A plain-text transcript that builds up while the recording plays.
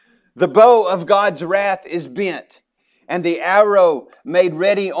The bow of God's wrath is bent, and the arrow made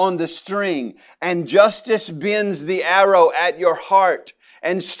ready on the string, and justice bends the arrow at your heart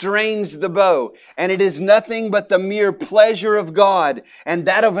and strains the bow, and it is nothing but the mere pleasure of God and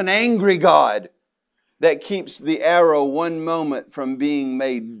that of an angry God that keeps the arrow one moment from being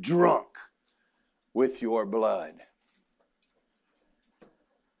made drunk with your blood.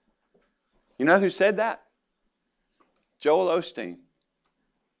 You know who said that? Joel Osteen.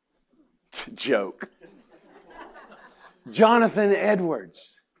 Joke. Jonathan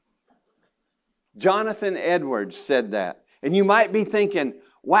Edwards. Jonathan Edwards said that. And you might be thinking,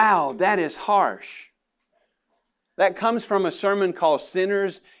 wow, that is harsh. That comes from a sermon called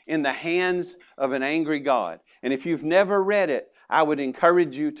Sinners in the Hands of an Angry God. And if you've never read it, I would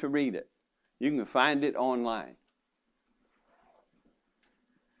encourage you to read it. You can find it online.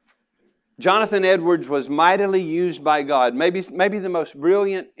 Jonathan Edwards was mightily used by God, maybe the most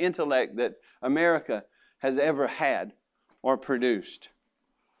brilliant intellect that America has ever had or produced.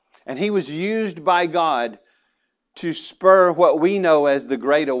 And he was used by God to spur what we know as the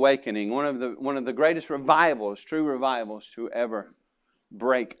Great Awakening, one of the greatest revivals, true revivals to ever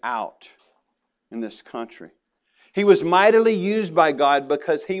break out in this country. He was mightily used by God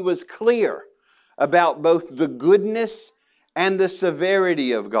because he was clear about both the goodness and the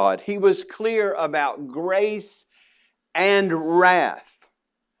severity of God. He was clear about grace and wrath.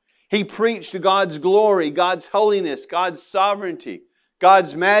 He preached God's glory, God's holiness, God's sovereignty,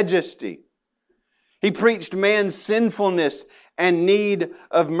 God's majesty. He preached man's sinfulness and need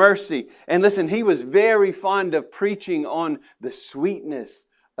of mercy. And listen, he was very fond of preaching on the sweetness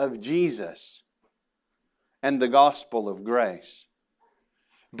of Jesus and the gospel of grace.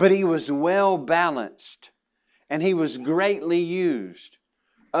 But he was well balanced, and he was greatly used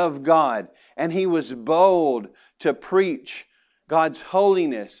of God. And he was bold to preach God's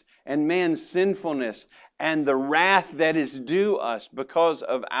holiness and man's sinfulness and the wrath that is due us because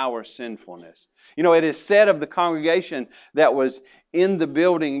of our sinfulness. You know, it is said of the congregation that was in the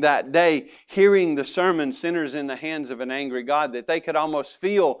building that day, hearing the sermon, Sinners in the Hands of an Angry God, that they could almost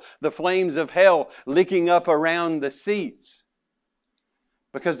feel the flames of hell licking up around the seats,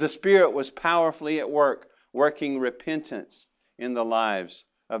 because the Spirit was powerfully at work, working repentance in the lives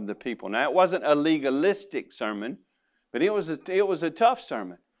of the people. Now, it wasn't a legalistic sermon, but it was a tough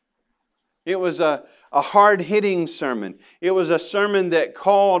sermon. It was a hard-hitting sermon. It was a sermon that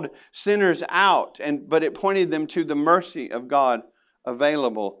called sinners out, but it pointed them to the mercy of God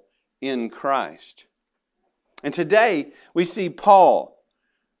available in Christ. And today we see Paul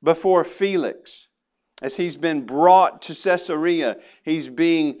before Felix. As he's been brought to Caesarea, he's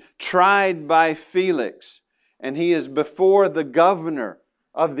being tried by Felix, and he is before the governor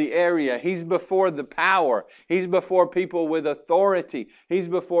of the area. He's before the power. He's before people with authority. He's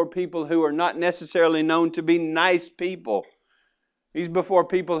before people who are not necessarily known to be nice people. He's before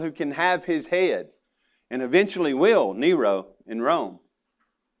people who can have his head, and eventually will, Nero in Rome.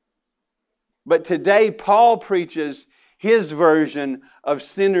 But today Paul preaches his version of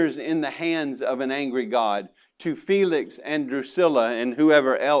sinners in the hands of an angry God to Felix and Drusilla and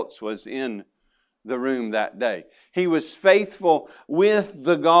whoever else was in the room that day. He was faithful with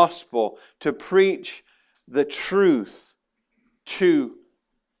the gospel to preach the truth to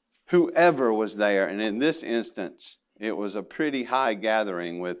whoever was there. And in this instance, it was a pretty high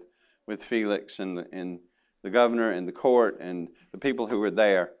gathering with Felix and the governor and the court and the people who were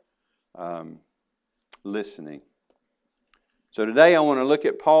there listening. So today I want to look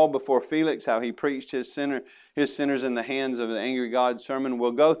at Paul before Felix, how he preached his sinners in the hands of the angry God sermon.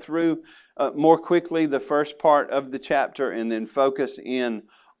 We'll go through more quickly the first part of the chapter and then focus in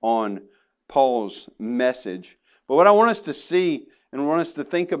on Paul's message. But what I want us to see and want us to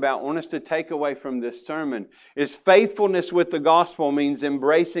think about, want us to take away from this sermon is faithfulness with the gospel means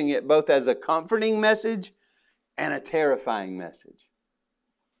embracing it both as a comforting message and a terrifying message,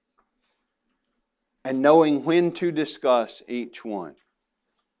 and knowing when to discuss each one.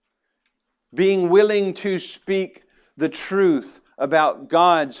 Being willing to speak the truth about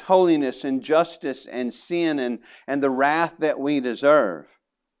God's holiness and justice and sin and the wrath that we deserve,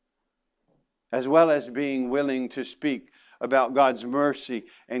 as well as being willing to speak about God's mercy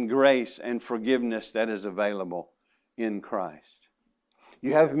and grace and forgiveness that is available in Christ.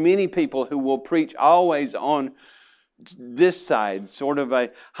 You have many people who will preach always on this side, sort of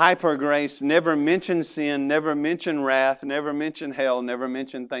a hyper grace, never mention sin, never mention wrath, never mention hell, never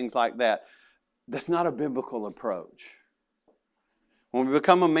mention things like that. That's not a biblical approach. When we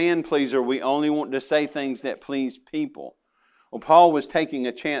become a man pleaser, we only want to say things that please people. Well, Paul was taking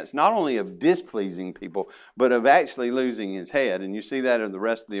a chance not only of displeasing people, but of actually losing his head. And you see that in the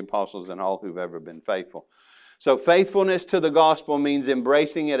rest of the apostles and all who've ever been faithful. So faithfulness to the gospel means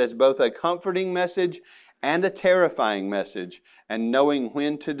embracing it as both a comforting message and a terrifying message, and knowing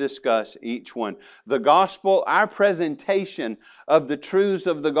when to discuss each one. The gospel, our presentation of the truths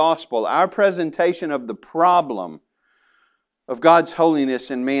of the gospel, our presentation of the problem of God's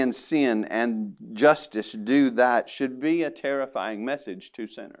holiness and man's sin and justice due that, should be a terrifying message to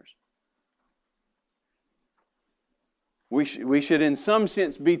sinners. We should in some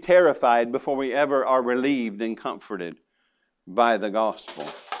sense be terrified before we ever are relieved and comforted by the gospel.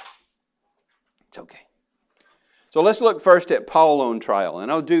 It's okay. So let's look first at Paul on trial.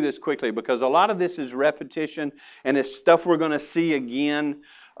 And I'll do this quickly because a lot of this is repetition and it's stuff we're going to see again.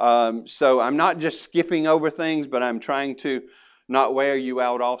 So I'm not just skipping over things, but I'm trying to not wear you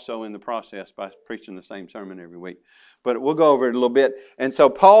out also in the process by preaching the same sermon every week. But we'll go over it a little bit. And so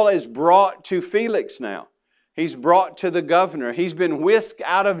Paul is brought to Felix now. He's brought to the governor. He's been whisked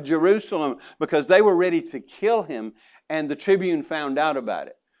out of Jerusalem because they were ready to kill him, and the tribune found out about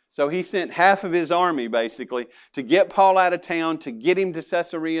it. So he sent half of his army, basically, to get Paul out of town, to get him to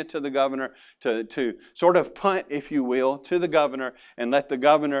Caesarea to the governor, to sort of punt, if you will, to the governor and let the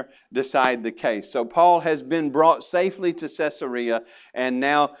governor decide the case. So Paul has been brought safely to Caesarea, and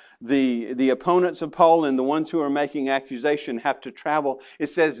now the opponents of Paul and the ones who are making accusation have to travel. It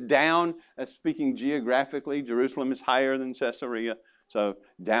says down, speaking geographically, Jerusalem is higher than Caesarea, so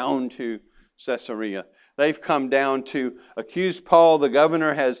down to Caesarea. They've come down to accuse Paul. The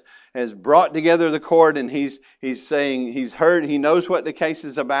governor has brought together the court, and he's saying he's heard, he knows what the case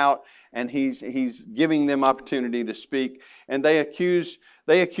is about, and he's giving them opportunity to speak. And they accuse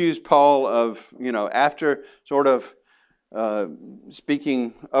Paul of, after sort of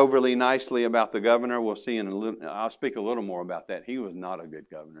speaking overly nicely about the governor. We'll see I'll speak a little more about that. He was not a good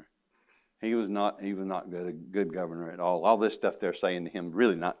governor. He was not a good governor at all. All this stuff they're saying to him,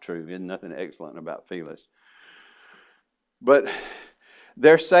 really not true. There's nothing excellent about Felix. But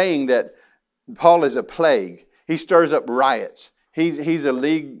they're saying that Paul is a plague. He stirs up riots. He's a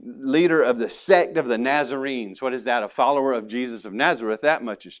leader of the sect of the Nazarenes. What is that? A follower of Jesus of Nazareth. That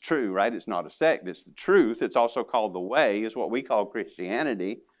much is true, right? It's not a sect. It's the truth. It's also called the way. It's what we call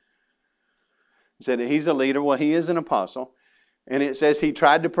Christianity. He said he's a leader. Well, he is an apostle. And it says he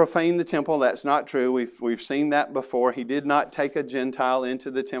tried to profane the temple. That's not true. We've seen that before. He did not take a Gentile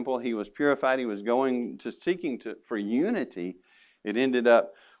into the temple. He was purified. He was going to seeking for unity. It ended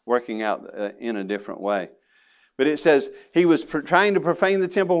up working out in a different way. But it says he was trying to profane the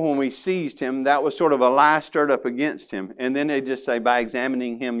temple when we seized him. That was sort of a lie stirred up against him. And then they just say by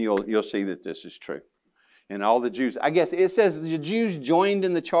examining him, you'll see that this is true. And all the Jews, I guess it says the Jews joined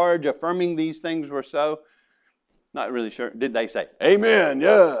in the charge, affirming these things were so. Not really sure. Did they say, amen?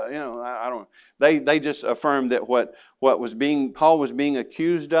 Yeah. I don't. They just affirmed that what Paul was being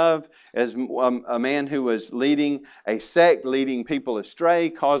accused of as a man who was leading a sect, leading people astray,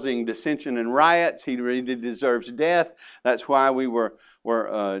 causing dissension and riots. He really deserves death. That's why we were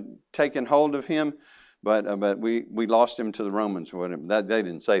taking hold of him. But we lost him to the Romans. They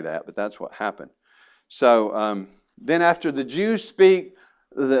didn't say that, but that's what happened. So then after the Jews speak,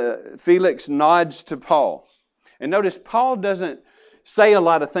 Felix nods to Paul. And notice, Paul doesn't say a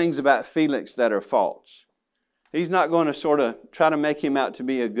lot of things about Felix that are false. He's not going to sort of try to make him out to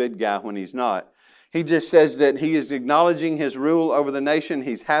be a good guy when he's not. He just says that he is acknowledging his rule over the nation.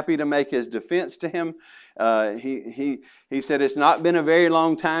 He's happy to make his defense to him. He said, it's not been a very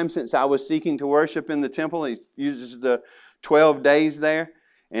long time since I was seeking to worship in the temple. He uses the 12 days there.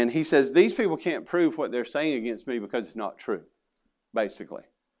 And he says, these people can't prove what they're saying against me because it's not true, basically.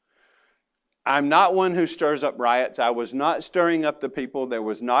 I'm not one who stirs up riots. I was not stirring up the people. There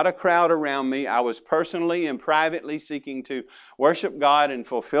was not a crowd around me. I was personally and privately seeking to worship God and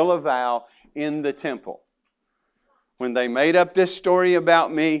fulfill a vow in the temple. When they made up this story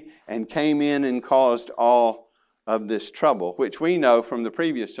about me and came in and caused all of this trouble, which we know from the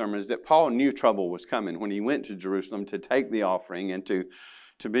previous sermons that Paul knew trouble was coming when he went to Jerusalem to take the offering and to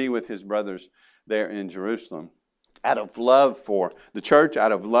be with his brothers there in Jerusalem. Out of love for the church,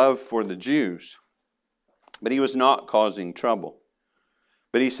 out of love for the Jews. But he was not causing trouble.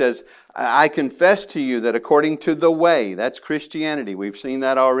 But he says, I confess to you that according to the way, that's Christianity, we've seen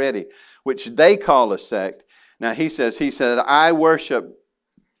that already, which they call a sect. Now he said, I worship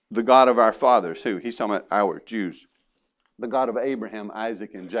the God of our fathers. Who? He's talking about our Jews. The God of Abraham,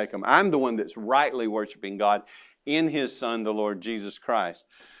 Isaac, and Jacob. I'm the one that's rightly worshiping God in His Son, the Lord Jesus Christ,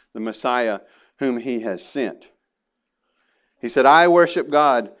 the Messiah whom He has sent. He said, I worship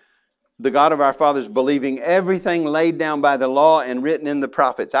God, the God of our fathers, believing everything laid down by the law and written in the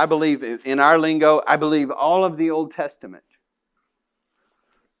prophets. I believe, in our lingo, I believe all of the Old Testament.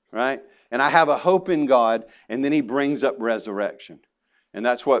 Right? And I have a hope in God, and then he brings up resurrection. And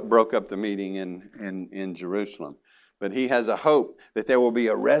that's what broke up the meeting in Jerusalem. But he has a hope that there will be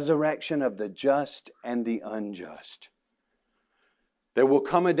a resurrection of the just and the unjust. There will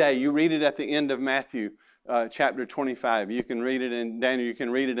come a day, you read it at the end of Matthew chapter 25. You can read it in Daniel, you can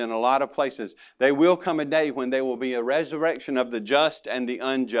read it in a lot of places. There will come a day when there will be a resurrection of the just and the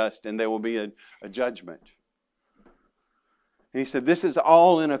unjust, and there will be a judgment. And he said, this is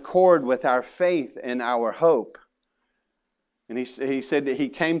all in accord with our faith and our hope. And he said that he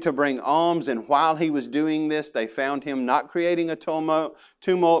came to bring alms, and while he was doing this, they found him not creating a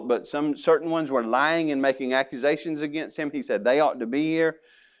tumult, but some certain ones were lying and making accusations against him. He said, they ought to be here.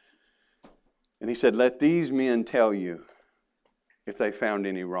 And he said, let these men tell you if they found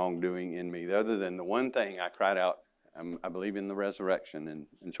any wrongdoing in me, other than the one thing I cried out, I believe in the resurrection,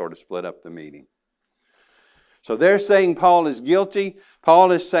 and sort of split up the meeting. So they're saying Paul is guilty.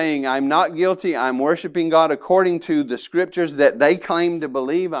 Paul is saying, I'm not guilty. I'm worshiping God according to the scriptures that they claim to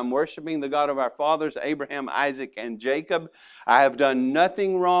believe. I'm worshiping the God of our fathers, Abraham, Isaac, and Jacob. I have done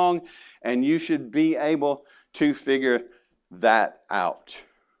nothing wrong, and you should be able to figure that out.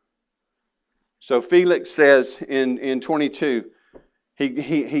 So Felix says in 22,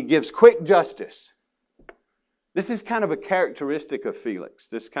 he gives quick justice. This is kind of a characteristic of Felix,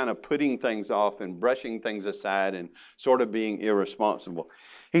 this kind of putting things off and brushing things aside and sort of being irresponsible.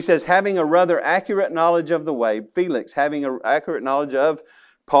 He says, having a rather accurate knowledge of the way, Felix, having an accurate knowledge of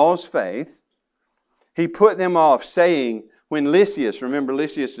Paul's faith, he put them off, saying, when Lysias, remember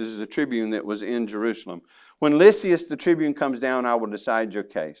Lysias is the tribune that was in Jerusalem, when Lysias the tribune comes down, I will decide your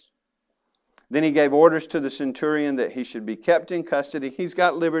case. Then he gave orders to the centurion that he should be kept in custody. He's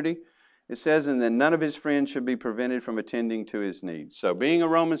got liberty. It says, and then none of his friends should be prevented from attending to his needs. So being a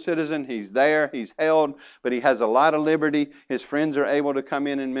Roman citizen, he's there, he's held, but he has a lot of liberty. His friends are able to come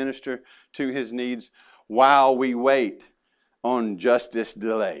in and minister to his needs while we wait on justice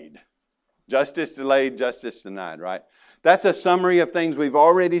delayed. Justice delayed, justice denied, right? That's a summary of things we've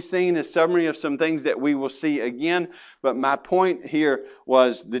already seen, a summary of some things that we will see again. But my point here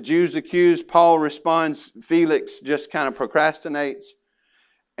was the Jews accused, Paul responds, Felix just kind of procrastinates.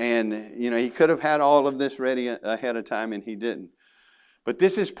 And, he could have had all of this ready ahead of time, and he didn't. But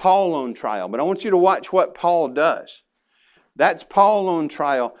this is Paul on trial. But I want you to watch what Paul does. That's Paul on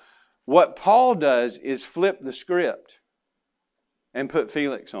trial. What Paul does is flip the script and put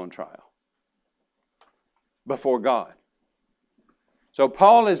Felix on trial before God. So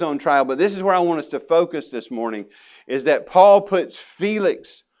Paul is on trial, but this is where I want us to focus this morning, is that Paul puts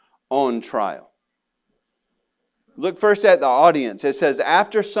Felix on trial. Look first at the audience. It says,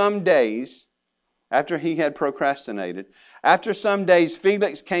 after some days, after he had procrastinated, after some days,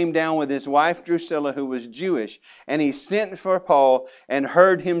 Felix came down with his wife Drusilla, who was Jewish, and he sent for Paul and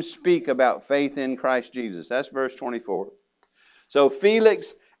heard him speak about faith in Christ Jesus. That's verse 24. So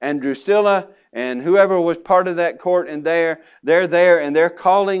Felix and Drusilla and whoever was part of that court, and they're there, and they're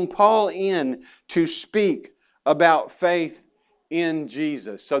calling Paul in to speak about faith in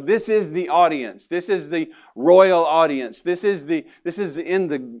Jesus. So this is the audience. This is the royal audience. This is in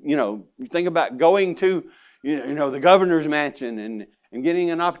the, think about going to, the governor's mansion and getting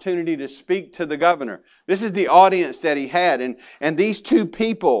an opportunity to speak to the governor. This is the audience that he had. And these two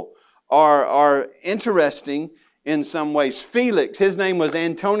people are interesting in some ways. Felix, his name was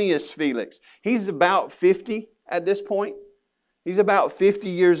Antonius Felix. He's about 50 at this point. He's about 50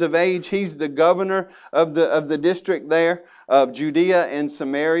 years of age. He's the governor of the district there of Judea and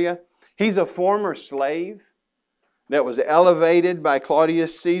Samaria. He's a former slave that was elevated by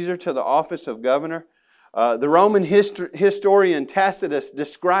Claudius Caesar to the office of governor. The Roman historian Tacitus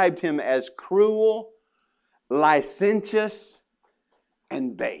described him as cruel, licentious,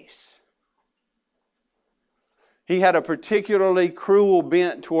 and base. He had a particularly cruel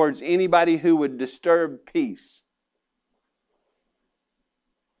bent towards anybody who would disturb peace.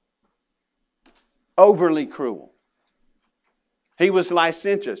 Overly cruel. He was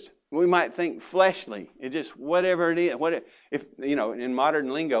licentious. We might think fleshly. It just whatever it is. If in modern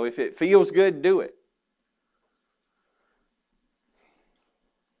lingo, if it feels good, do it.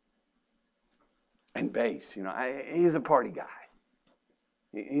 And base. He's a party guy.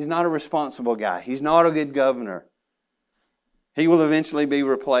 He's not a responsible guy. He's not a good governor. He will eventually be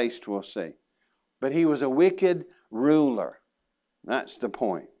replaced, we'll see. But he was a wicked ruler. That's the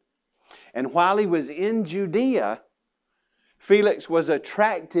point. And while he was in Judea, Felix was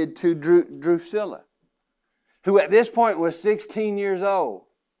attracted to Drusilla, who at this point was 16 years old.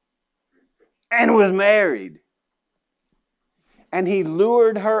 and was married. And he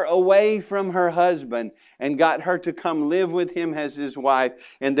lured her away from her husband and got her to come live with him as his wife,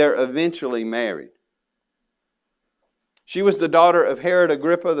 and they're eventually married. She was the daughter of Herod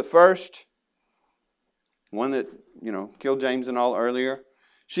Agrippa the first, one that, killed James and all earlier.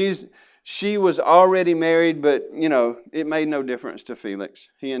 She was already married, but, it made no difference to Felix.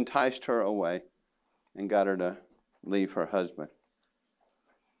 He enticed her away and got her to leave her husband.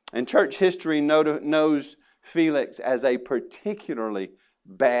 And church history knows Felix as a particularly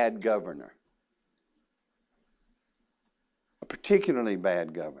bad governor. A particularly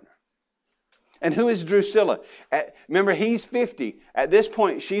bad governor. And who is Drusilla? Remember, he's 50. At this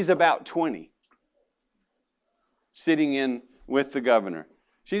point, she's about 20. Sitting in with the governor.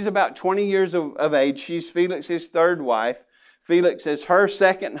 She's about 20 years of age. She's Felix's third wife. Felix is her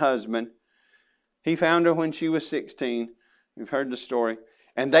second husband. He found her when she was 16. You've heard the story.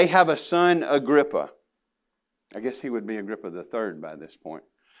 And they have a son, Agrippa. I guess he would be Agrippa the third by this point.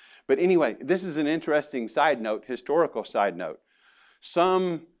 But anyway, this is an interesting side note, historical side note.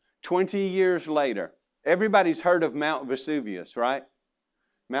 Some 20 years later, everybody's heard of Mount Vesuvius, right?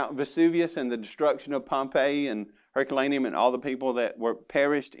 Mount Vesuvius and the destruction of Pompeii and Herculaneum and all the people that were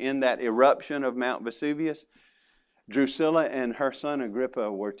perished in that eruption of Mount Vesuvius. Drusilla and her son Agrippa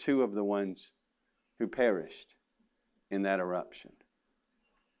were two of the ones who perished in that eruption.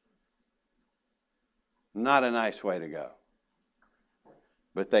 Not a nice way to go.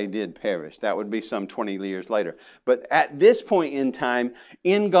 But they did perish. That would be some 20 years later. But at this point in time,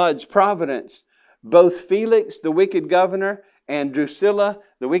 in God's providence, both Felix, the wicked governor, and Drusilla,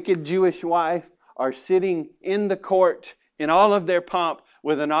 the wicked Jewish wife, are sitting in the court in all of their pomp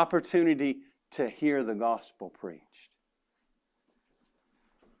with an opportunity to hear the gospel preached.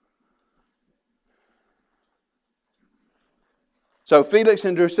 So Felix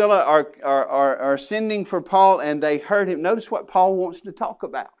and Drusilla are sending for Paul, and they heard him. Notice what Paul wants to talk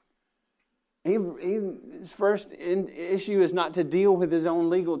about. His first issue is not to deal with his own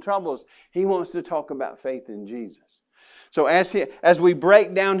legal troubles. He wants to talk about faith in Jesus. So as we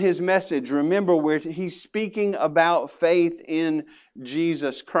break down his message, remember he's speaking about faith in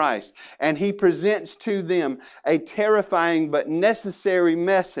Jesus Christ. And he presents to them a terrifying but necessary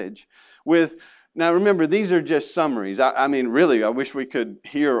message with... Now remember, these are just summaries. I mean, really, I wish we could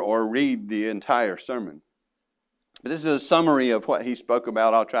hear or read the entire sermon. But this is a summary of what he spoke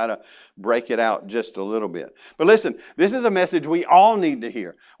about. I'll try to break it out just a little bit. But listen, this is a message we all need to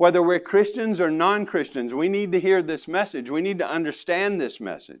hear. Whether we're Christians or non-Christians, we need to hear this message. We need to understand this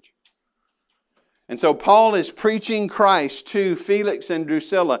message. And so Paul is preaching Christ to Felix and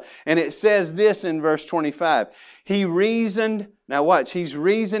Drusilla. And it says this in verse 25. He reasoned, now watch, he's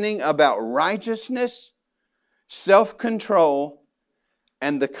reasoning about righteousness, self-control,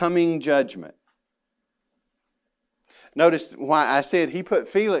 and the coming judgment. Notice why I said he put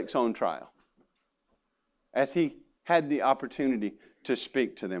Felix on trial as he had the opportunity to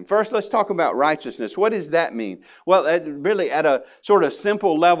speak to them. First, let's talk about righteousness. What does that mean? Well, really at a sort of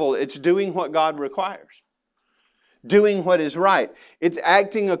simple level, it's doing what God requires. Doing what is right. It's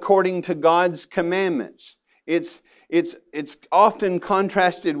acting according to God's commandments. It's often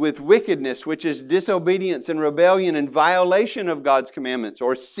contrasted with wickedness, which is disobedience and rebellion and violation of God's commandments,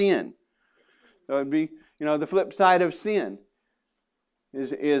 or sin. So it'd be, the flip side of sin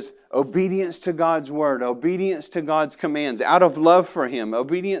is obedience to God's Word, obedience to God's commands, out of love for Him,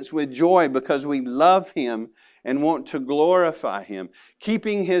 obedience with joy because we love Him and want to glorify Him,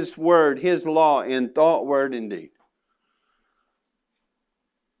 keeping His Word, His law in thought, word, and deed.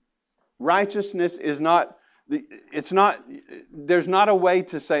 Righteousness is not, there's not a way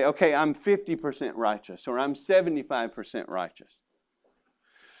to say, okay, I'm 50% righteous or I'm 75% righteous.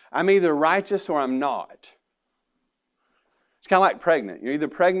 I'm either righteous or I'm not. It's kind of like pregnant. You're either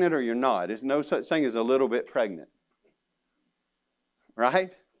pregnant or you're not. There's no such thing as a little bit pregnant.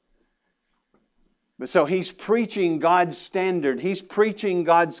 Right? But so he's preaching God's standard. He's preaching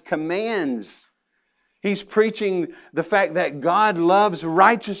God's commands. He's preaching the fact that God loves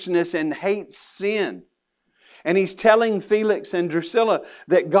righteousness and hates sin. And he's telling Felix and Drusilla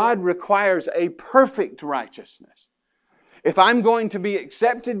that God requires a perfect righteousness. If I'm going to be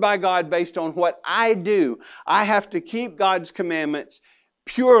accepted by God based on what I do, I have to keep God's commandments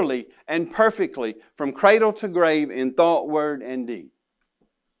purely and perfectly from cradle to grave in thought, word, and deed.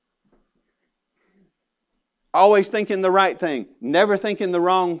 Always thinking the right thing, never thinking the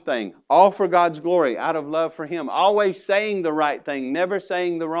wrong thing, all for God's glory, out of love for Him. Always saying the right thing, never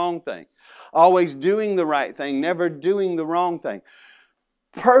saying the wrong thing. Always doing the right thing, never doing the wrong thing.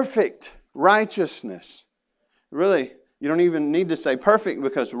 Perfect righteousness. Really, you don't even need to say perfect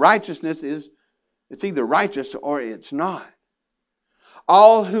because righteousness is It's either righteous or it's not.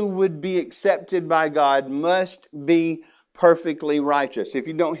 All who would be accepted by God must be perfectly righteous. If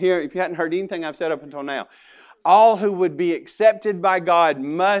you hadn't heard anything I've said up until now, all who would be accepted by God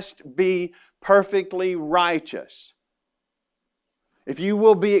must be perfectly righteous. If you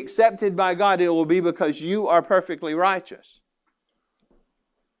will be accepted by God, it will be because you are perfectly righteous.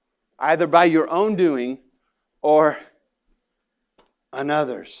 Either by your own doing or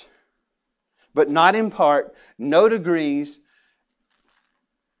another's. But not in part, no degrees.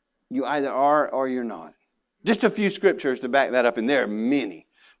 You either are or you're not. Just a few scriptures to back that up, and there are many.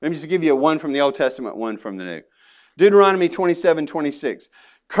 Let me just give you one from the Old Testament, one from the New. Deuteronomy 27:26.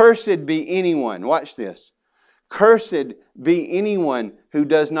 Cursed be anyone, watch this. Cursed be anyone who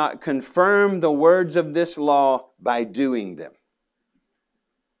does not confirm the words of this law by doing them.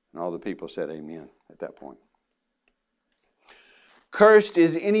 And all the people said amen at that point. Cursed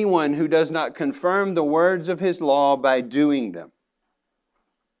is anyone who does not confirm the words of His law by doing them.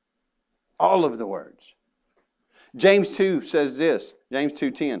 All of the words. James 2 says this, James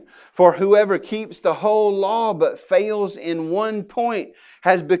 2:10. For whoever keeps the whole law but fails in one point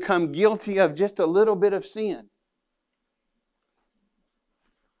has become guilty of just a little bit of sin.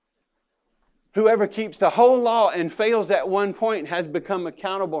 Whoever keeps the whole law and fails at one point has become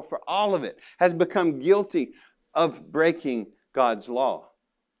accountable for all of it, has become guilty of breaking God's law.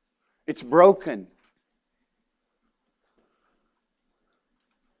 It's broken.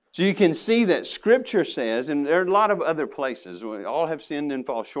 So you can see that Scripture says, and there are a lot of other places, we all have sinned and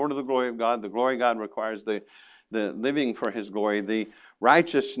fall short of the glory of God. The glory God requires the living for His glory, the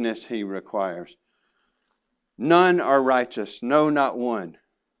righteousness He requires. None are righteous, no, not one.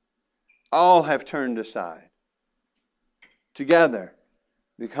 All have turned aside. Together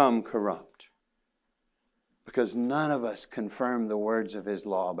become corrupt. Because none of us confirm the words of His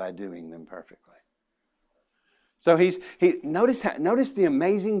law by doing them perfectly. So notice the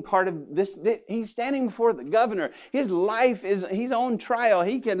amazing part of this. He's standing before the governor. His life he's on trial.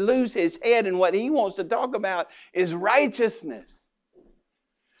 He can lose his head, and what he wants to talk about is righteousness.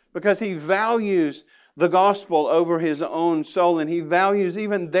 Because he values the gospel over his own soul, and he values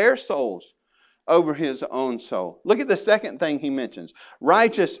even their souls over his own soul. Look at the second thing he mentions.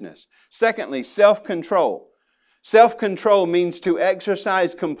 Righteousness. Secondly, self-control. Self-control means to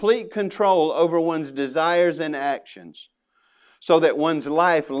exercise complete control over one's desires and actions so that one's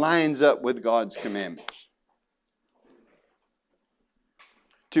life lines up with God's commandments.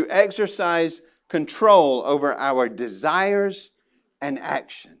 To exercise control over our desires and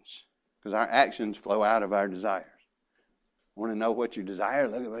actions. Because our actions flow out of our desires. Want to know what you desire?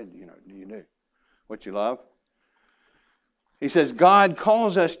 Look at what you do. What you love. He says God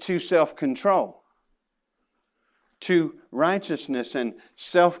calls us to self-control. To righteousness and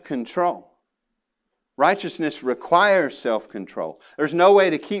self-control. Righteousness requires self-control. There's no way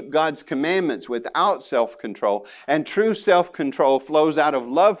to keep God's commandments without self-control. And true self-control flows out of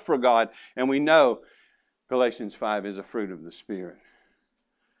love for God. And we know Galatians 5 is a fruit of the Spirit.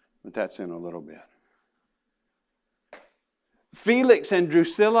 But that's in a little bit. Felix and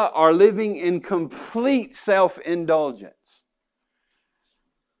Drusilla are living in complete self-indulgence.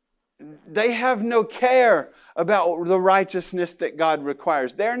 They have no care about the righteousness that God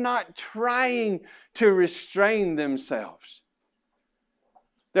requires. They're not trying to restrain themselves.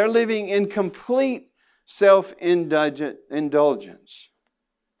 They're living in complete self-indulgence.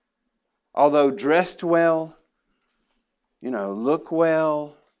 Although dressed well, look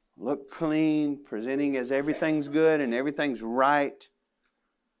well, look clean, presenting as everything's good and everything's right.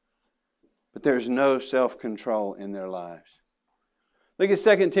 But there's no self-control in their lives. Look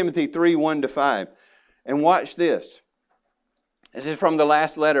at 2 Timothy 3, 1-5. And watch this. This is from the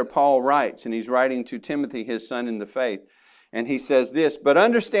last letter Paul writes, and he's writing to Timothy, his son in the faith. And he says this, but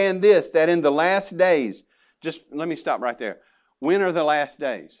understand this, that in the last days, just let me stop right there. When are the last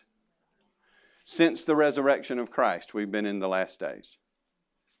days? Since the resurrection of Christ, we've been in the last days.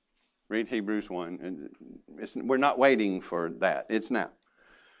 Read Hebrews 1. We're not waiting for that. It's now.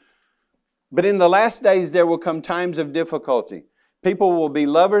 But in the last days there will come times of difficulty. People will be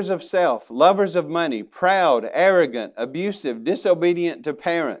lovers of self, lovers of money, proud, arrogant, abusive, disobedient to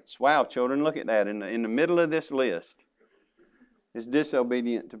parents. Wow, children, look at that. In the middle of this list is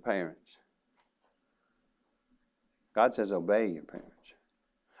disobedient to parents. God says obey your parents.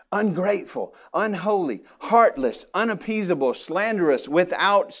 Ungrateful, unholy, heartless, unappeasable, slanderous,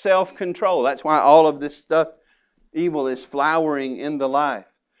 without self-control. That's why all of this stuff, evil, is flowering in the life.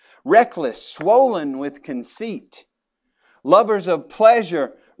 Reckless, swollen with conceit. Lovers of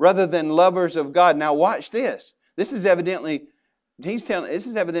pleasure rather than lovers of God. Now watch this. This is evidently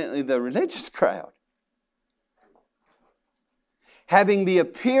the religious crowd. having the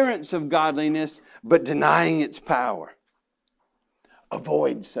appearance of godliness, but denying its power.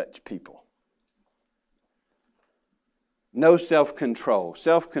 Avoid such people. No self-control.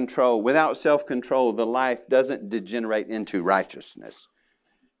 Self-control. Without self-control, the life doesn't degenerate into righteousness.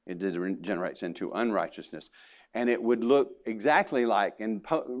 It degenerates into unrighteousness. And it would look exactly like, and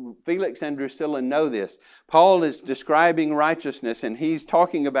Felix and Drusilla know this, Paul is describing righteousness and he's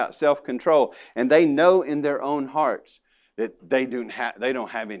talking about self-control. And they know in their own hearts that they don't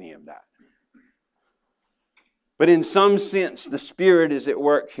have any of that. But in some sense, the Spirit is at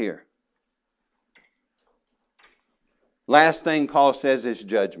work here. Last thing Paul says is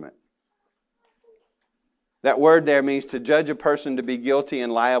judgment. That word there means to judge a person to be guilty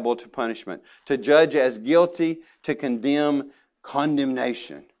and liable to punishment. To judge as guilty, to condemn,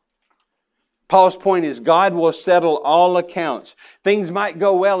 condemnation. Paul's point is God will settle all accounts. Things might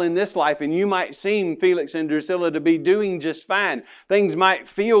go well in this life and you might seem, Felix and Drusilla, to be doing just fine. Things might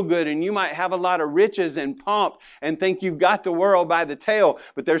feel good and you might have a lot of riches and pomp and think you've got the world by the tail.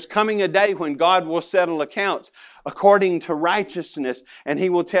 But there's coming a day when God will settle accounts according to righteousness, and He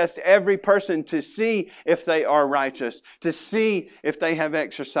will test every person to see if they are righteous, to see if they have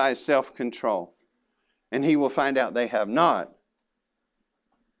exercised self-control. And He will find out they have not.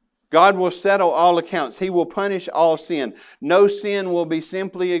 God will settle all accounts. He will punish all sin. No sin will be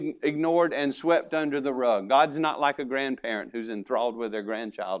simply ignored and swept under the rug. God's not like a grandparent who's enthralled with their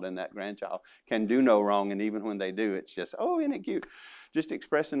grandchild, and that grandchild can do no wrong, and even when they do, it's just, oh, isn't it cute? Just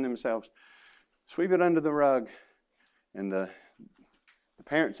expressing themselves. Sweep it under the rug. And the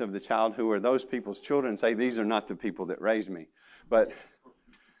parents of the child, who are those people's children, say, these are not the people that raised me. But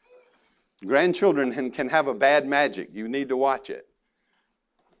grandchildren can have a bad magic. You need to watch it.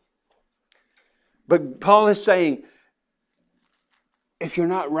 But Paul is saying, if you're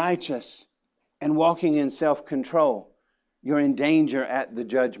not righteous and walking in self-control, you're in danger at the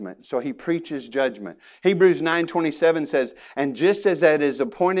judgment. So he preaches judgment. Hebrews 9:27 says, and just as it is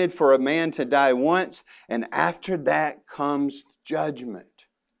appointed for a man to die once, and after that comes judgment.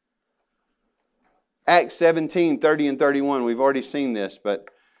 Acts 17:30 and 31, we've already seen this, but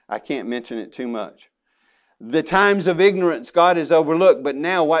I can't mention it too much. The times of ignorance God has overlooked, but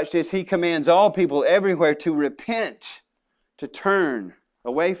now, watch this, He commands all people everywhere to repent, to turn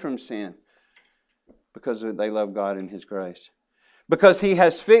away from sin, because they love God and His grace. Because He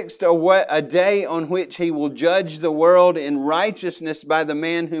has fixed a day on which He will judge the world in righteousness by the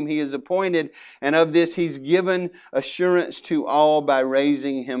man whom He has appointed, and of this He's given assurance to all by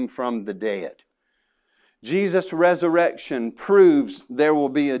raising Him from the dead. Jesus' resurrection proves there will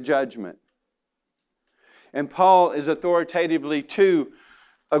be a judgment. And Paul is authoritatively to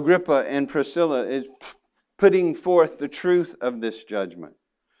Agrippa and Priscilla is putting forth the truth of this judgment.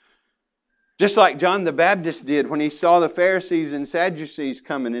 Just like John the Baptist did when he saw the Pharisees and Sadducees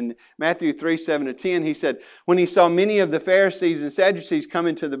coming. In Matthew 3:7-10, he said, when he saw many of the Pharisees and Sadducees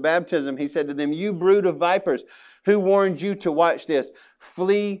coming to the baptism, he said to them, you brood of vipers, who warned you to, watch this,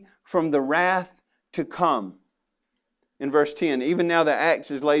 flee from the wrath to come. In verse 10, even now the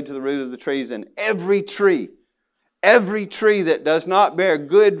axe is laid to the root of the trees, and every tree that does not bear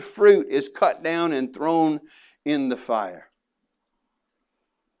good fruit is cut down and thrown in the fire.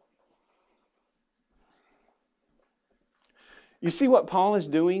 You see what Paul is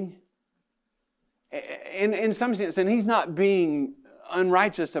doing? In some sense, and he's not being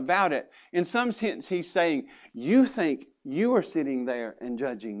unrighteous about it. In some sense, he's saying, you think you are sitting there and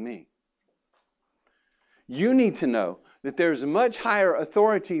judging me. You need to know that there's a much higher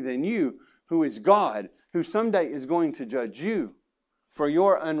authority than you, who is God, who someday is going to judge you for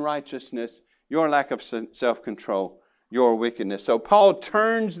your unrighteousness, your lack of self-control, your wickedness. So Paul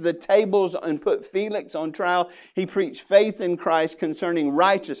turns the tables and put Felix on trial. He preached faith in Christ concerning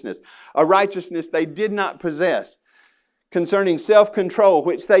righteousness, a righteousness they did not possess, concerning self-control,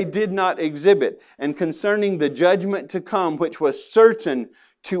 which they did not exhibit, and concerning the judgment to come, which was certain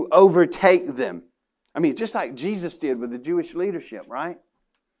to overtake them. I mean, just like Jesus did with the Jewish leadership, right?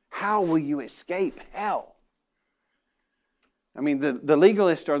 How will you escape hell? I mean, the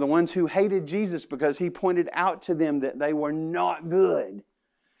legalists are the ones who hated Jesus because He pointed out to them that they were not good,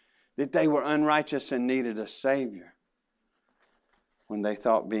 that they were unrighteous and needed a Savior, when they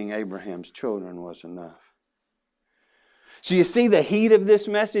thought being Abraham's children was enough. So you see the heat of this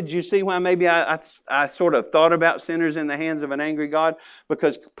message? You see why maybe I sort of thought about sinners in the hands of an angry God?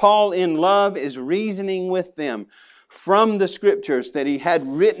 Because Paul in love is reasoning with them from the Scriptures that he had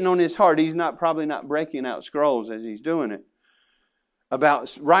written on his heart. He's probably not breaking out scrolls as he's doing it.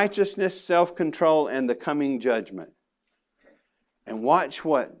 About righteousness, self-control, and the coming judgment. And watch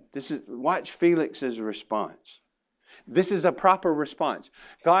Felix's response. This is a proper response.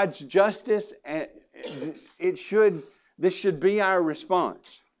 God's justice, this should be our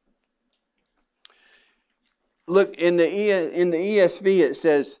response. Look, in the ESV it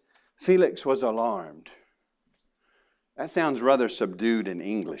says, Felix was alarmed. That sounds rather subdued in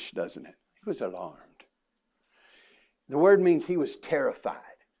English, doesn't it? He was alarmed. The word means he was terrified.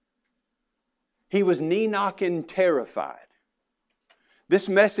 He was knee-knocking terrified. This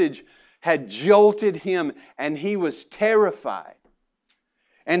message had jolted him, and he was terrified.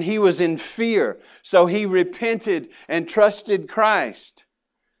 And he was in fear. So he repented and trusted Christ.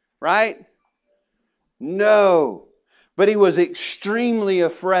 Right? No. But he was extremely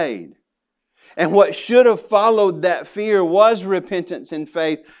afraid. And what should have followed that fear was repentance and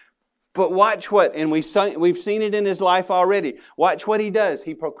faith. But watch what, and we've seen it in his life already. Watch what he does.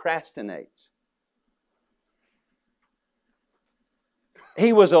 He procrastinates.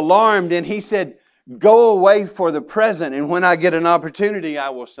 He was alarmed and he said, go away for the present, and when I get an opportunity, I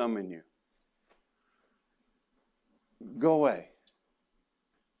will summon you. Go away.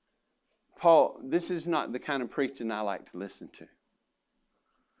 Paul, this is not the kind of preaching I like to listen to.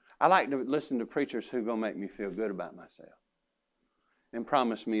 I like to listen to preachers who are going to make me feel good about myself and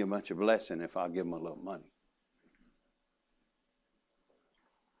promise me a bunch of blessing if I'll give them a little money.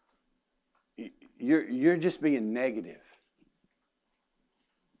 You're just being negative.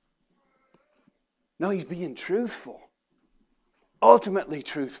 No, he's being truthful. Ultimately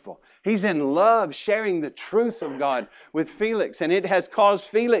truthful. He's in love sharing the truth of God with Felix, and it has caused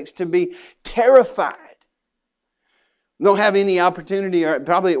Felix to be terrified. Don't have any opportunity, or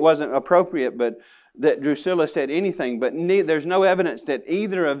probably it wasn't appropriate, but that Drusilla said anything, but there's no evidence that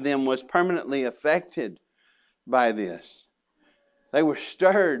either of them was permanently affected by this. They were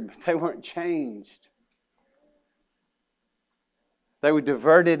stirred, but they weren't changed. They were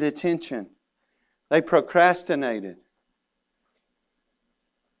diverted attention. They procrastinated.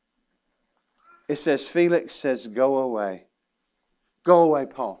 It says, Felix says, go away. Go away,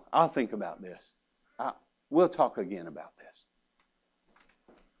 Paul. I'll think about this. We'll talk again about this.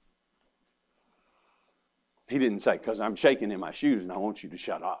 He didn't say, because I'm shaking in my shoes and I want you to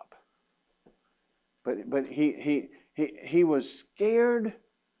shut up. But he was scared,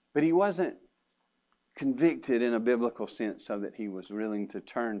 but he wasn't convicted in a biblical sense, so that he was willing to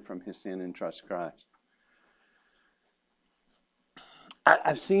turn from his sin and trust Christ.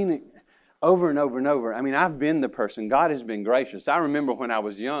 I've seen it over and over and over. I mean, I've been the person. God has been gracious. I remember when I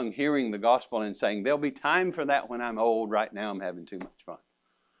was young hearing the gospel and saying, there'll be time for that when I'm old. Right now I'm having too much fun.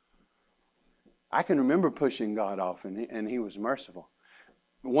 I can remember pushing God off, and He was merciful.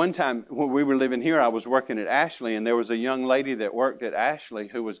 One time when we were living here, I was working at Ashley, and there was a young lady that worked at Ashley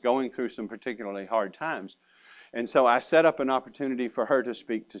who was going through some particularly hard times. And so I set up an opportunity for her to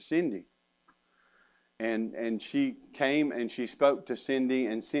speak to Cindy. And she came and she spoke to Cindy,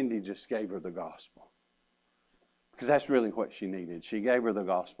 and Cindy just gave her the gospel. Because that's really what she needed. She gave her the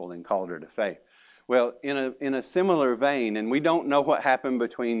gospel and called her to faith. Well, in a similar vein, and we don't know what happened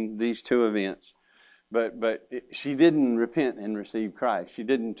between these two events, but she didn't repent and receive Christ. She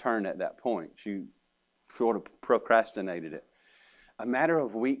didn't turn at that point. She sort of procrastinated it. A matter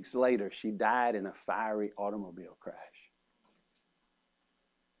of weeks later, she died in a fiery automobile crash.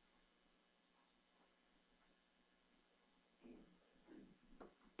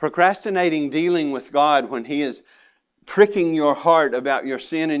 Procrastinating dealing with God when He is pricking your heart about your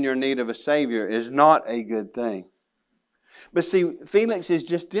sin and your need of a Savior is not a good thing. But see, Felix is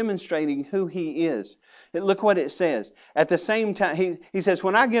just demonstrating who he is. Look what it says. At the same time, he says,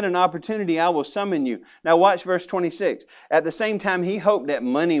 when I get an opportunity, I will summon you. Now watch verse 26. At the same time, he hoped that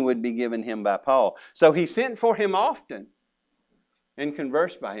money would be given him by Paul. So he sent for him often and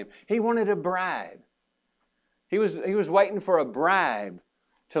conversed by him. He wanted a bribe. He was waiting for a bribe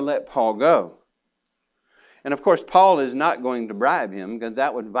to let Paul go. And of course, Paul is not going to bribe him, because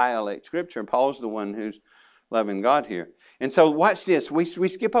that would violate Scripture. Paul's the one who's loving God here. And so watch this. We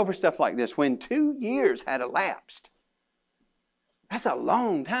skip over stuff like this. When 2 years had elapsed. That's a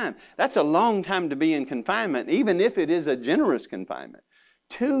long time. That's a long time to be in confinement, even if it is a generous confinement.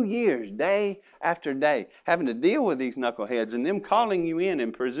 2 years, day after day, having to deal with these knuckleheads and them calling you in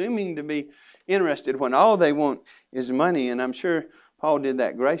and presuming to be interested when all they want is money. And I'm sure Paul did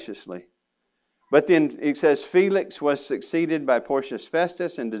that graciously. But then it says, Felix was succeeded by Porcius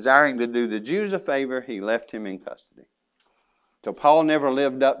Festus, and desiring to do the Jews a favor, he left him in custody. So Paul never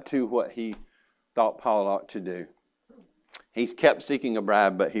lived up to what he thought Paul ought to do. He kept seeking a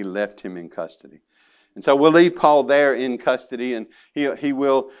bribe, but he left him in custody. And so we'll leave Paul there in custody, and he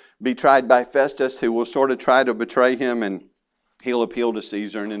will be tried by Festus, who will sort of try to betray him, and he'll appeal to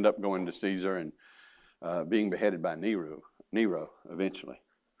Caesar and end up going to Caesar. And being beheaded by Nero eventually.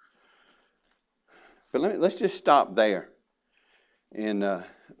 But let's just stop there and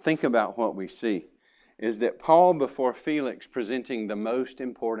think about what we see. Is that Paul, before Felix, presenting the most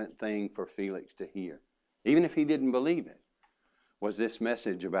important thing for Felix to hear, even if he didn't believe it, was this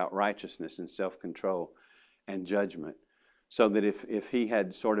message about righteousness and self-control and judgment. So that if he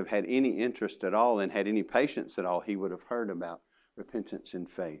had sort of had any interest at all and had any patience at all, he would have heard about repentance and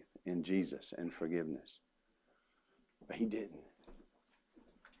faith in Jesus and forgiveness. But he didn't.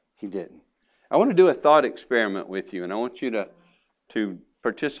 He didn't. I want to do a thought experiment with you, and I want you to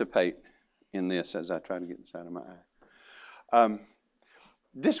participate in this as I try to get this out of my eye.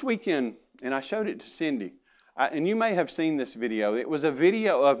 This weekend, and I showed it to Cindy, and you may have seen this video. It was a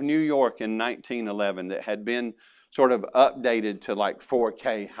video of New York in 1911 that had been sort of updated to like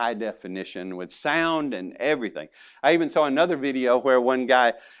 4K high definition with sound and everything. I even saw another video where one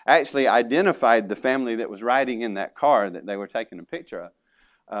guy actually identified the family that was riding in that car that they were taking a picture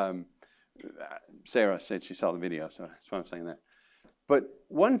of. Sarah said she saw the video, so that's why I'm saying that. But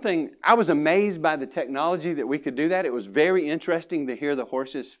one thing, I was amazed by the technology that we could do that. It was very interesting to hear the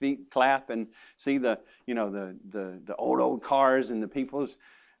horses' feet clap and see the old cars and the people's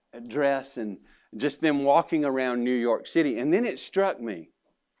dress and just them walking around New York City. And then it struck me,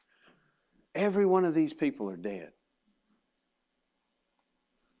 every one of these people are dead.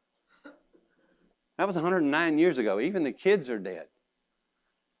 That was 109 years ago. Even the kids are dead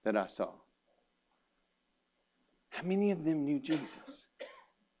that I saw. How many of them knew Jesus?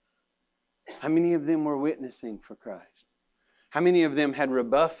 How many of them were witnessing for Christ? How many of them had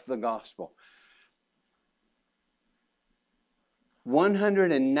rebuffed the gospel?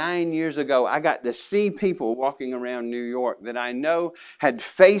 109 years ago, I got to see people walking around New York that I know had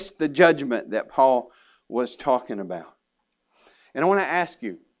faced the judgment that Paul was talking about. And I want to ask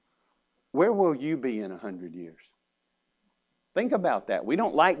you, where will you be in 100 years? Think about that. We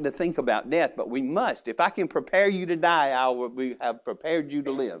don't like to think about death, but we must. If I can prepare you to die, I will have prepared you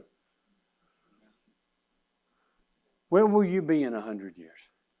to live. Where will you be in 100 years?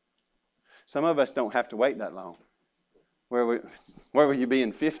 Some of us don't have to wait that long. Where will you be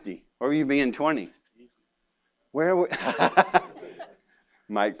in 50? Where will you be in 20?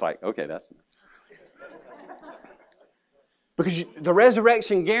 Mike's like, okay, that's... Because the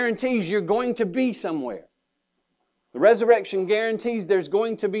resurrection guarantees you're going to be somewhere. The resurrection guarantees there's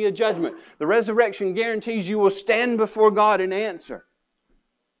going to be a judgment. The resurrection guarantees you will stand before God and answer.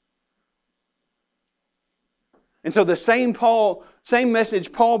 And so the same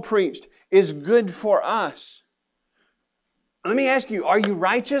message Paul preached is good for us. Let me ask you, are you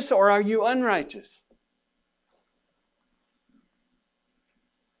righteous or are you unrighteous?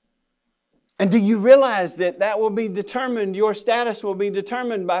 And do you realize that will be determined, your status will be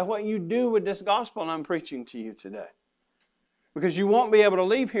determined by what you do with this gospel I'm preaching to you today? Because you won't be able to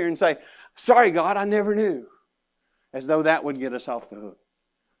leave here and say, sorry God, I never knew. As though that would get us off the hook.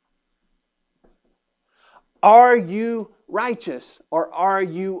 Are you righteous or are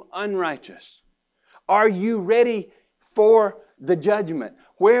you unrighteous? Are you ready for the judgment?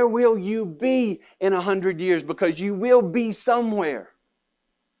 Where will you be in 100 years? Because you will be somewhere.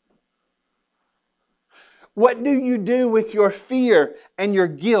 What do you do with your fear and your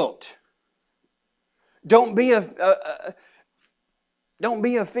guilt? Don't be a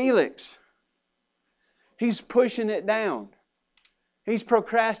Felix. He's pushing it down. He's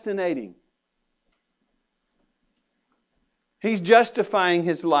procrastinating. He's justifying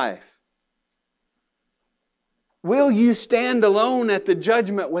his life. Will you stand alone at the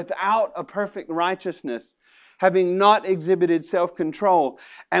judgment without a perfect righteousness, having not exhibited self-control?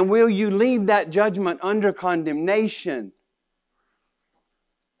 And will you leave that judgment under condemnation?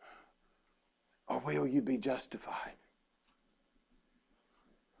 Or will you be justified?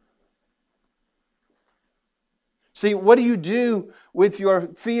 See, what do you do with your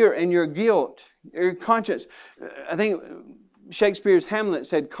fear and your guilt, your conscience? I think Shakespeare's Hamlet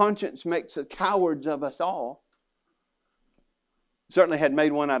said, conscience makes cowards of us all. Certainly had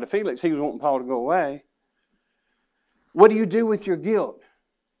made one out of Felix. He was wanting Paul to go away. What do you do with your guilt?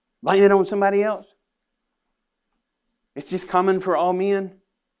 Blame it on somebody else? It's just common for all men?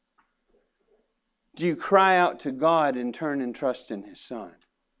 Do you cry out to God and turn and trust in His Son?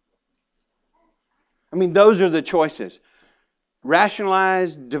 I mean, those are the choices.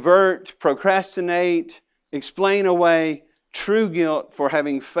 Rationalize, divert, procrastinate, explain away true guilt for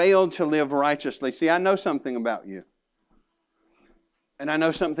having failed to live righteously. See, I know something about you. And I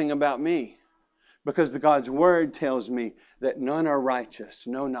know something about me. Because God's Word tells me that none are righteous,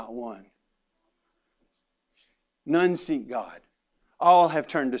 no, not one. None seek God. All have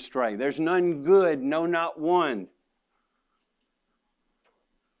turned astray. There's none good, no, not one.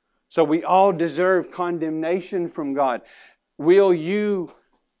 So we all deserve condemnation from God. Will you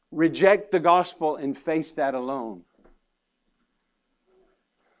reject the gospel and face that alone?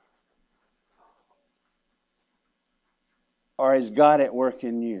 Or is God at work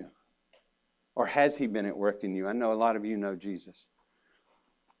in you? Or has He been at work in you? I know a lot of you know Jesus.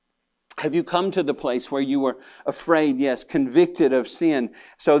 Have you come to the place where you were afraid, yes, convicted of sin,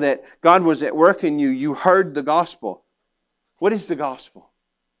 so that God was at work in you? You heard the gospel. What is the gospel?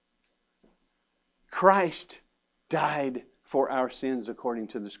 Christ died for our sins according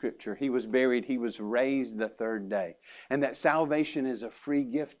to the Scripture. He was buried. He was raised the third day. And that salvation is a free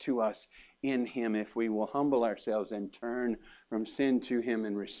gift to us in Him if we will humble ourselves and turn from sin to Him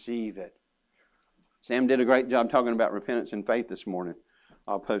and receive it. Sam did a great job talking about repentance and faith this morning.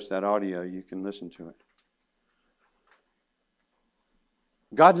 I'll post that audio. You can listen to it.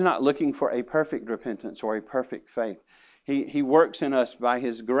 God's not looking for a perfect repentance or a perfect faith. He works in us by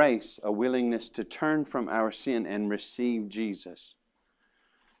His grace a willingness to turn from our sin and receive Jesus,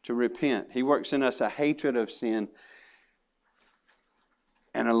 to repent. He works in us a hatred of sin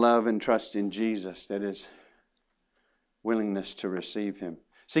and a love and trust in Jesus that is willingness to receive Him.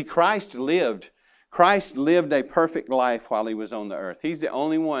 See, Christ lived a perfect life while He was on the earth. He's the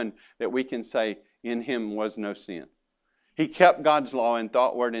only one that we can say in Him was no sin. He kept God's law in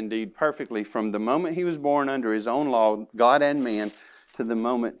thought, word, and deed perfectly from the moment He was born under His own law, God and man, to the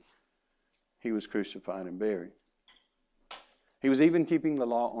moment He was crucified and buried. He was even keeping the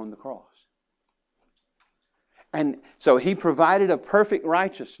law on the cross. And so He provided a perfect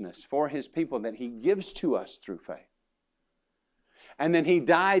righteousness for His people that He gives to us through faith. And then He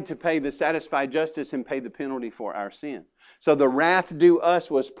died to pay the satisfied justice and pay the penalty for our sin. So the wrath due us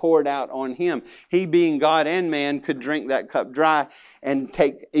was poured out on Him. He, being God and man, could drink that cup dry and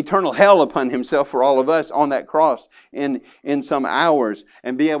take eternal hell upon Himself for all of us on that cross in some hours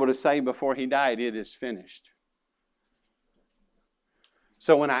and be able to say before He died, it is finished.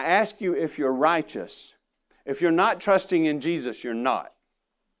 So when I ask you if you're righteous, if you're not trusting in Jesus, you're not.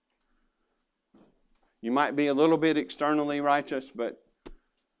 You might be a little bit externally righteous, but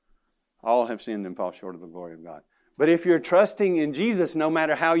all have sinned and fall short of the glory of God. But if you're trusting in Jesus, no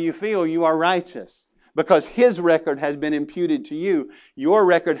matter how you feel, you are righteous. Because His record has been imputed to you. Your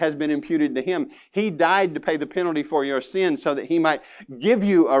record has been imputed to Him. He died to pay the penalty for your sin so that He might give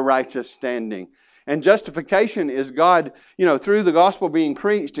you a righteous standing. And justification is God, through the gospel being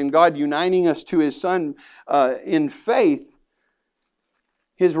preached and God uniting us to His Son in faith,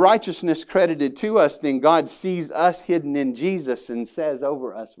 His righteousness credited to us, then God sees us hidden in Jesus and says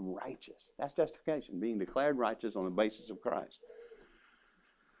over us, righteous. That's justification, being declared righteous on the basis of Christ.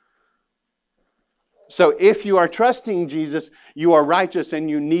 So if you are trusting Jesus, you are righteous and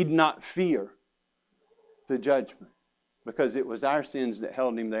you need not fear the judgment, because it was our sins that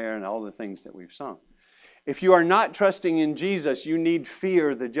held Him there and all the things that we've sung. If you are not trusting in Jesus, you need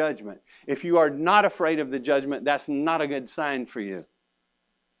fear the judgment. If you are not afraid of the judgment, that's not a good sign for you.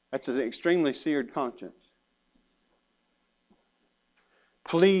 That's an extremely seared conscience.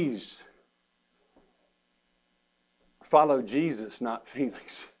 Please follow Jesus, not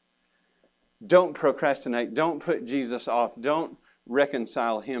feelings. Don't procrastinate. Don't put Jesus off. Don't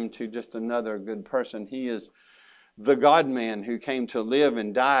reconcile Him to just another good person. He is the God-man who came to live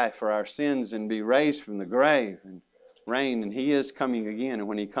and die for our sins and be raised from the grave and reign. And He is coming again. And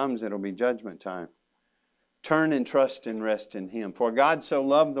when He comes, it'll be judgment time. Turn and trust and rest in Him. For God so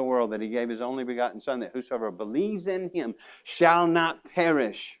loved the world that He gave His only begotten Son, that whosoever believes in Him shall not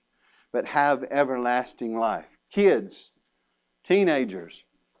perish, but have everlasting life. Kids, teenagers,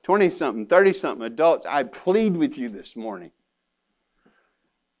 20-something, 30-something, adults, I plead with you this morning.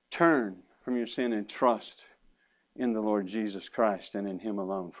 Turn from your sin and trust in the Lord Jesus Christ and in Him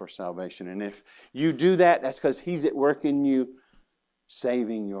alone for salvation. And if you do that, that's because He's at work in you,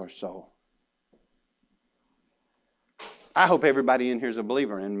 saving your soul. I hope everybody in here is a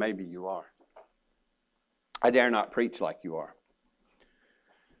believer, and maybe you are. I dare not preach like you are,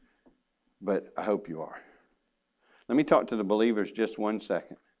 but I hope you are. Let me talk to the believers just 1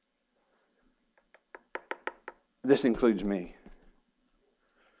 second. This includes me.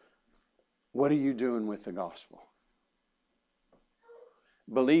 What are you doing with the gospel?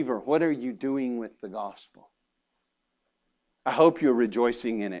 Believer, what are you doing with the gospel? I hope you're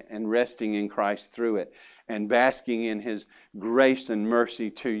rejoicing in it and resting in Christ through it and basking in His grace and mercy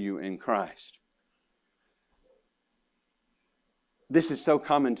to you in Christ. This is so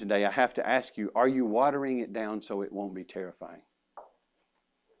common today. I have to ask you, are you watering it down so it won't be terrifying?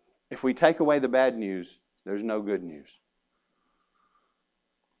 If we take away the bad news, there's no good news.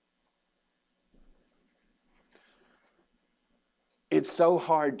 It's so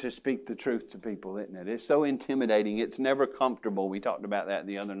hard to speak the truth to people, isn't it? It's so intimidating. It's never comfortable. We talked about that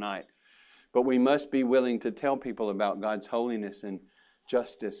the other night. But we must be willing to tell people about God's holiness and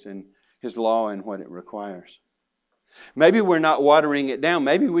justice and His law and what it requires. Maybe we're not watering it down.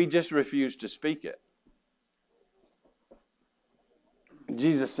 Maybe we just refuse to speak it.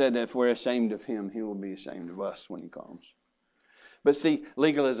 Jesus said that if we're ashamed of Him, He will be ashamed of us when He comes. But see,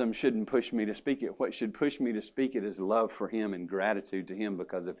 legalism shouldn't push me to speak it. What should push me to speak it is love for Him and gratitude to Him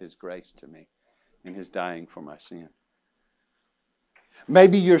because of His grace to me and His dying for my sin.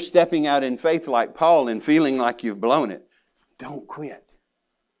 Maybe you're stepping out in faith like Paul and feeling like you've blown it. Don't quit.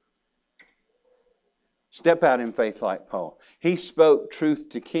 Step out in faith like Paul. He spoke truth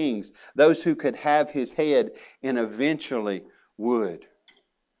to kings. Those who could have his head and eventually would.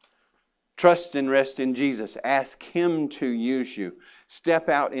 Trust and rest in Jesus. Ask Him to use you. Step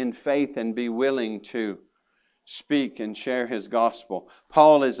out in faith and be willing to speak and share His gospel.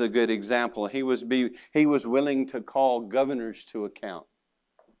 Paul is a good example. He was willing to call governors to account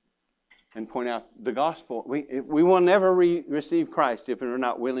and point out the gospel. We will never receive Christ if we're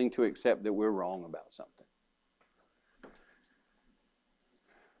not willing to accept that we're wrong about something.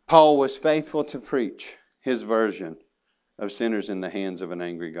 Paul was faithful to preach his version of sinners in the hands of an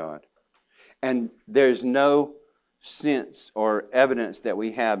angry God. And there's no sense or evidence that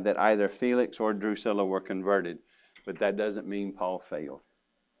we have that either Felix or Drusilla were converted. But that doesn't mean Paul failed.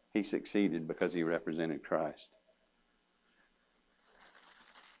 He succeeded because he represented Christ.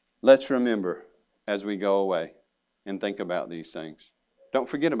 Let's remember as we go away and think about these things. Don't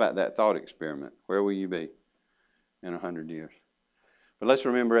forget about that thought experiment. Where will you be in 100 years? But let's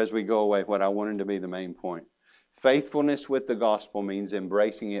remember as we go away what I wanted to be the main point. Faithfulness with the gospel means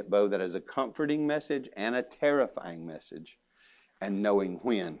embracing it both as a comforting message and a terrifying message, and knowing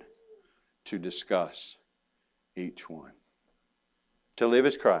when to discuss each one. To live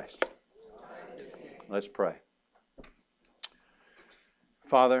as Christ. Let's pray.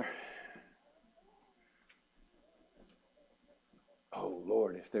 Father, oh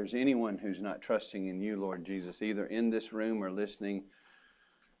Lord, if there's anyone who's not trusting in You, Lord Jesus, either in this room or listening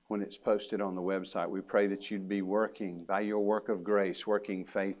when it's posted on the website, we pray that You'd be working by Your work of grace, working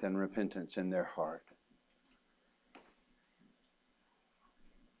faith and repentance in their heart.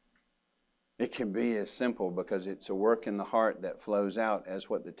 It can be as simple because it's a work in the heart that flows out as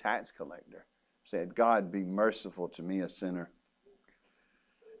what the tax collector said, God, be merciful to me, a sinner.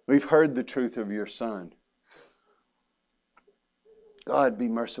 We've heard the truth of Your Son. God, be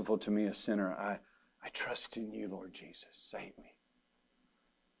merciful to me, a sinner. I trust in You, Lord Jesus. Save me.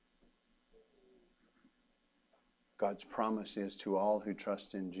 God's promise is to all who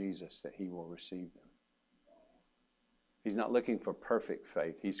trust in Jesus that He will receive them. He's not looking for perfect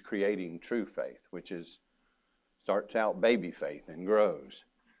faith. He's creating true faith, which starts out baby faith and grows.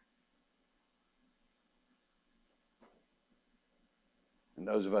 And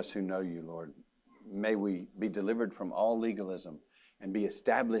those of us who know You, Lord, may we be delivered from all legalism and be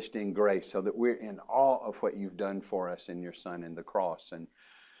established in grace so that we're in awe of what You've done for us in Your Son and the cross and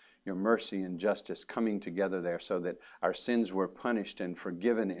Your mercy and justice coming together there so that our sins were punished and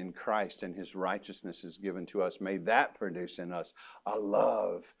forgiven in Christ and His righteousness is given to us. May that produce in us a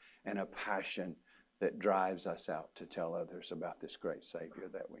love and a passion that drives us out to tell others about this great Savior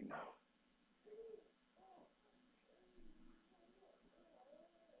that we know.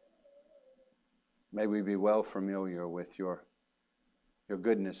 May we be well familiar with Your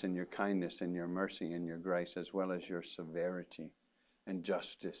goodness and Your kindness and Your mercy and Your grace, as well as Your severity and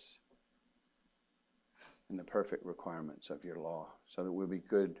justice and the perfect requirements of Your law, so that we'll be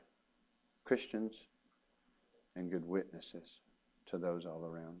good Christians and good witnesses to those all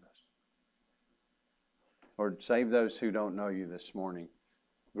around us. Lord, save those who don't know You this morning.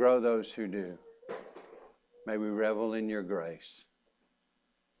 Grow those who do. May we revel in Your grace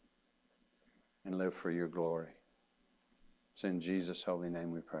and live for Your glory. It's in Jesus' holy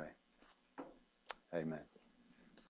name we pray. Amen.